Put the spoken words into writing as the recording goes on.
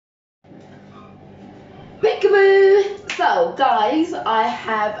Peekaboo! So, guys, I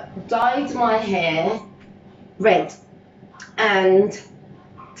have dyed my hair red, and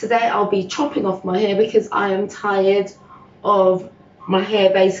today I'll be chopping off my hair because I am tired of my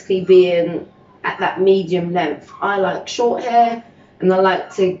hair basically being at that medium length. I like short hair and I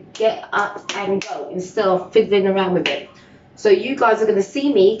like to get up and go instead of fiddling around with it. So, you guys are going to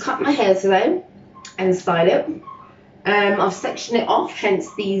see me cut my hair today and style it. I've sectioned it off,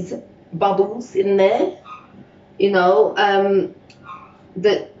 hence these bubbles in there. You know,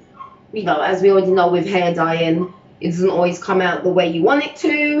 that, as we already know with hair dyeing, it doesn't always come out the way you want it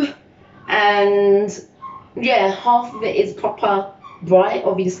to. And yeah, half of it is proper bright,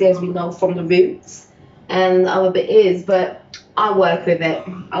 obviously, as we know from the roots, and the other bit is, but I work with it,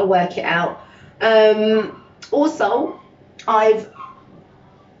 I work it out. Also, I've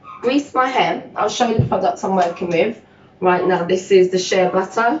greased my hair. I'll show you the products I'm working with right now. This is the shea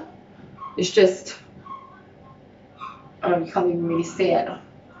butter. It's just, oh, you can't even really see it.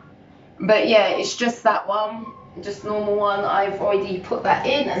 But yeah, it's just that one, just normal one. I've already put that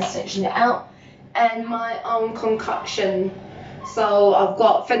in and sectioned it out. And my own concoction. So I've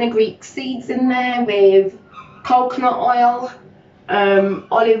got fenugreek seeds in there with coconut oil,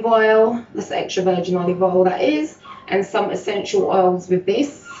 olive oil, that's extra virgin olive oil that is, and some essential oils with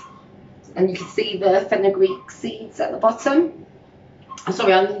this. And you can see the fenugreek seeds at the bottom.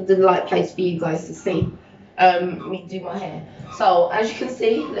 Sorry, I need the light place for you guys to see me do my hair. So as you can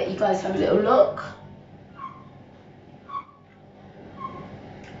see, let you guys have a little look.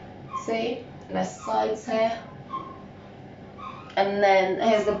 See, and that's sides here, and then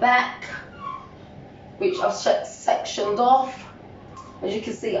here's the back, which I've sectioned off. As you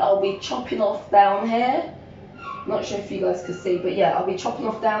can see, I'll be chopping off down here. Not sure if you guys can see, but yeah, I'll be chopping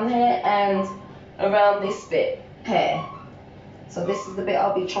off down here and around this bit here. So this is the bit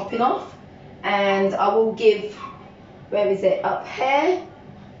I'll be chopping off, and I will give, where is it, up here,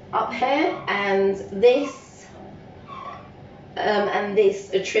 and this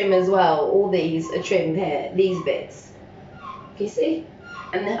a trim as well. All these are trimmed here, these bits. Can you see?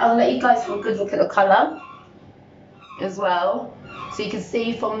 And then I'll let you guys have a good look at the colour as well. So you can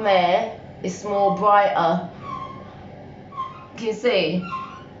see from there, it's more brighter. Can you see?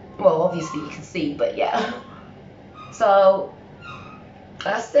 Well, obviously you can see, but yeah. So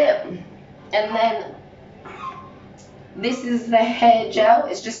that's it. And then this is the hair gel.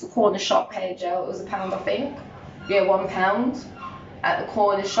 It's just the corner shop hair gel. It was £1, I think. Yeah, £1 at the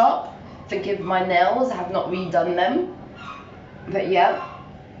corner shop. Forgive my nails, I have not redone them. But yeah.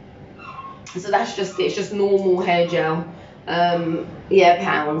 So that's just it. It's just normal hair gel.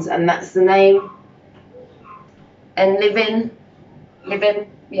 Yeah, £1, and that's the name. And living.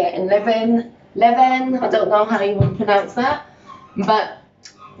 Yeah, and living. I don't know how you want to pronounce that. But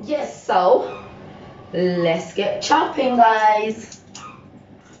yes, so let's get chopping, guys.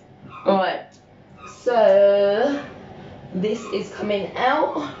 Alright, so this is coming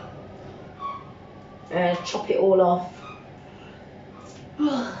out, and chop it all off.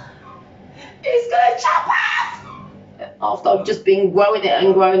 It's gonna chop off after I've just been growing it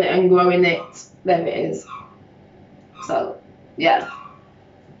and growing it and growing it. There it is. So yeah,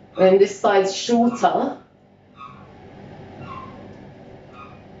 and this side's shorter,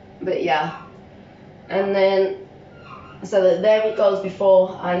 but yeah. And then, so that there it goes.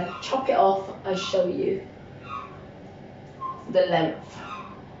 Before I chop it off, I show you the length.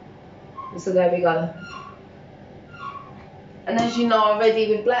 So there we go. And as you know already,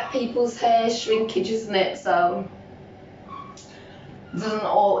 with black people's hair, shrinkage, isn't it? So it doesn't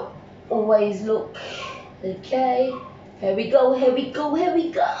always look okay. Here we go.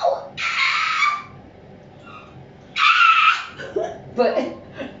 But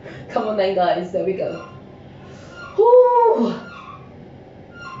come on then, guys, there we go. Woo.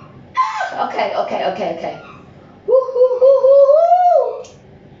 Okay. Woo.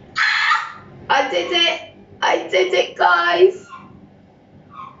 I did it, guys.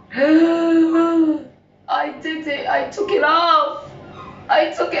 I did it. I took it off.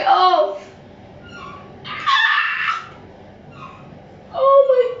 Oh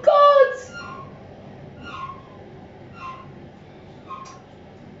my God.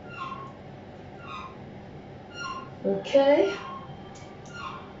 Okay.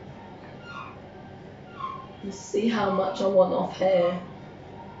 Let's see how much I want off here.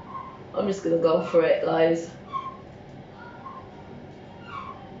 I'm just gonna go for it, guys.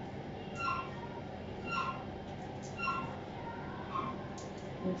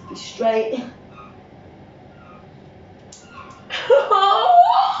 Let's be straight.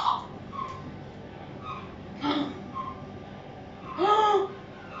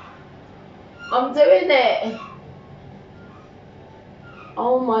 I'm doing it.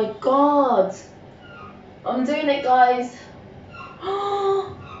 Oh my god. I'm doing it, guys.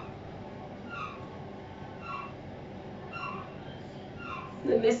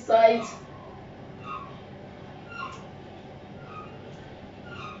 Then this side.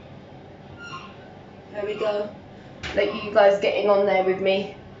 There we go. Let you guys getting on there with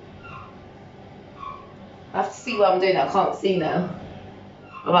me. I have to see what I'm doing. I can't see now.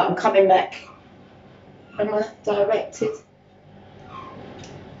 Alright, I'm coming back. Am I directed?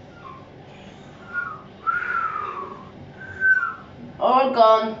 All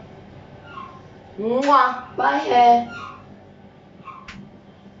gone. Mwah. Bye hair.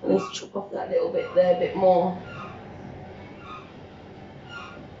 Let's chop off that little bit there, a bit more.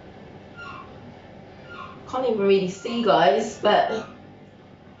 Can't even really see, guys, but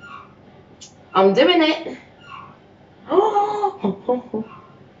I'm doing it. Oh,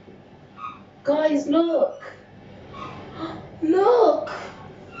 guys, look. Look.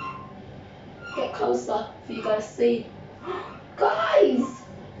 Get closer for you guys to see. Guys,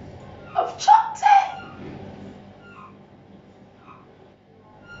 I've chopped it.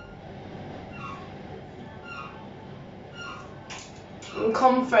 And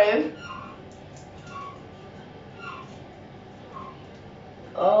come through.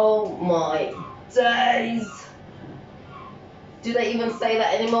 Oh my days. Do they even say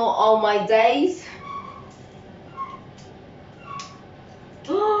that anymore? Oh my days.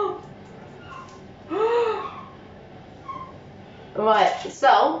 Right,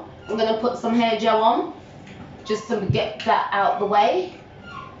 so I'm going to put some hair gel on just to get that out the way.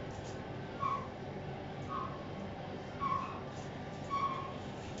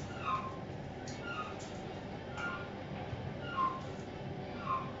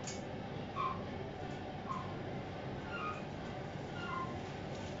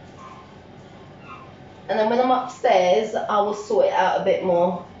 And then when I'm upstairs, I will sort it out a bit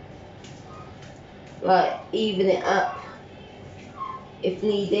more. Like, even it up if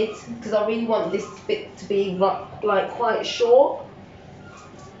needed. Because I really want this bit to be like quite short.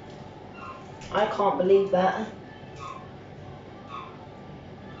 I can't believe that.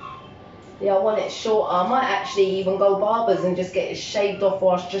 Yeah, I want it shorter. I might actually even go barbers and just get it shaved off,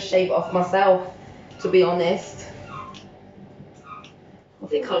 or I'll just shave it off myself, to be honest. I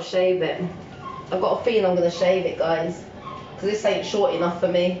think I'll shave it. I've got a feeling I'm going to shave it, guys. Because this ain't short enough for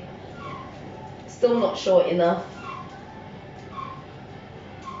me. Still not short enough.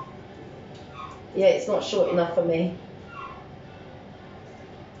 Yeah, it's not short enough for me.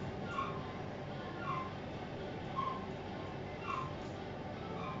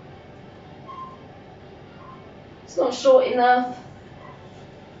 It's not short enough.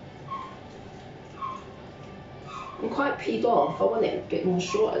 I'm quite peed off. I want it a bit more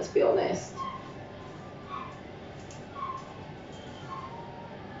shorter, to be honest.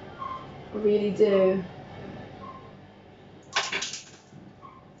 I really do.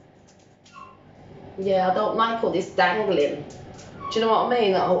 Yeah, I don't like all this dangling. Do you know what I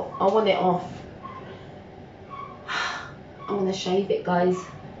mean? I want it off. I'm going to shave it, guys.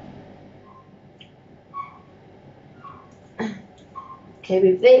 Okay,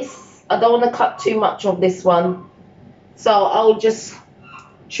 with this, I don't want to cut too much of this one. So I'll just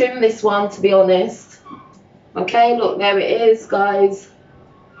trim this one, to be honest. Okay, look, there it is, guys.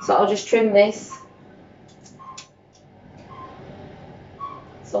 So I'll just trim this.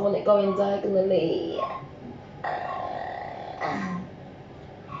 So I want it going diagonally.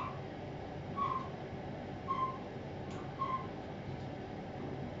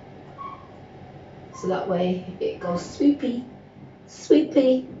 So that way it goes swoopy,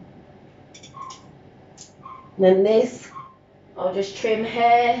 swoopy. And then this, I'll just trim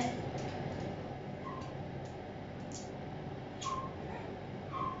hair.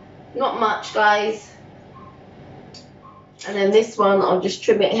 Not much, guys. And then this one, I'll just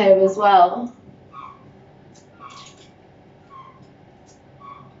trim it here as well.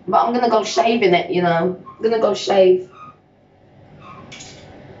 But I'm going to go shaving it, you know. I'm going to go shave.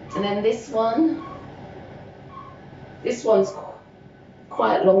 And then this one's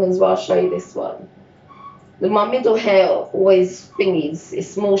quite long as well. I'll show you this one. My middle hair always thingies.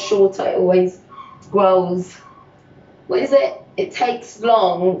 It's more shorter. It always grows. What is it? It takes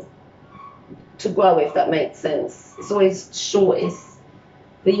long to grow, if that makes sense. It's always shortest.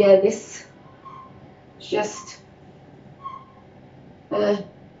 But yeah, this is just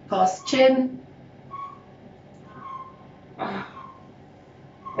past chin.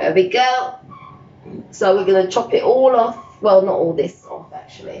 There we go. So we're going to chop it all off. Well, not all this off,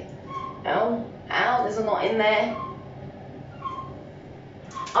 actually. Ow, ow, there's a knot in there.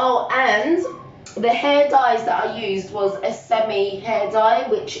 Oh, and the hair dyes that I used was a semi hair dye,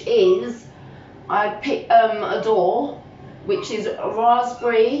 which is, I picked Adore, which is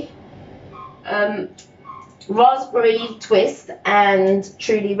raspberry twist and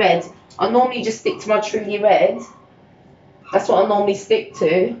truly red. I normally just stick to my truly red. That's what I normally stick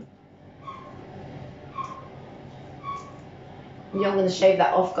to. Yeah, I'm going to shave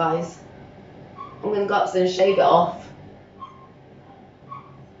that off, guys. I'm going to go upstairs and shave it off.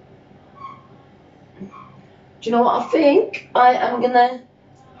 Do you know what I think? I am going to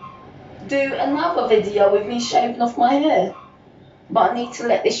do another video with me shaving off my hair. But I need to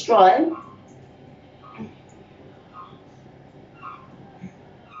let this dry.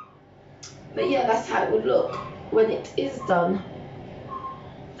 But yeah, that's how it would look when it is done.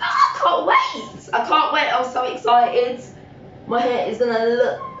 I can't wait! I can't wait, I'm so excited. My hair is gonna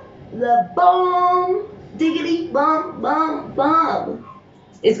look the bomb, diggity bomb, bomb, bomb.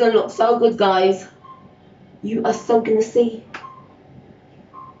 It's gonna look so good, guys. You are so gonna see.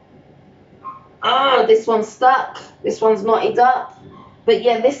 Ah, this one's stuck. This one's knotted up. But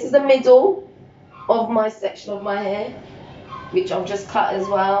yeah, this is the middle of my section of my hair, which I've just cut as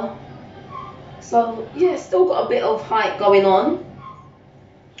well. So yeah, still got a bit of height going on.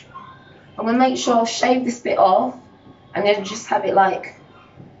 I'm gonna make sure I shave this bit off and then just have it like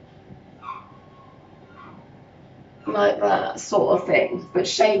that sort of thing, but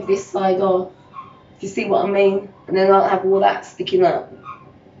shave this side off, if you see what I mean, and then I'll have all that sticking up.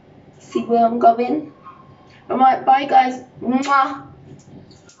 See where I'm going? Alright, bye guys. Mwah.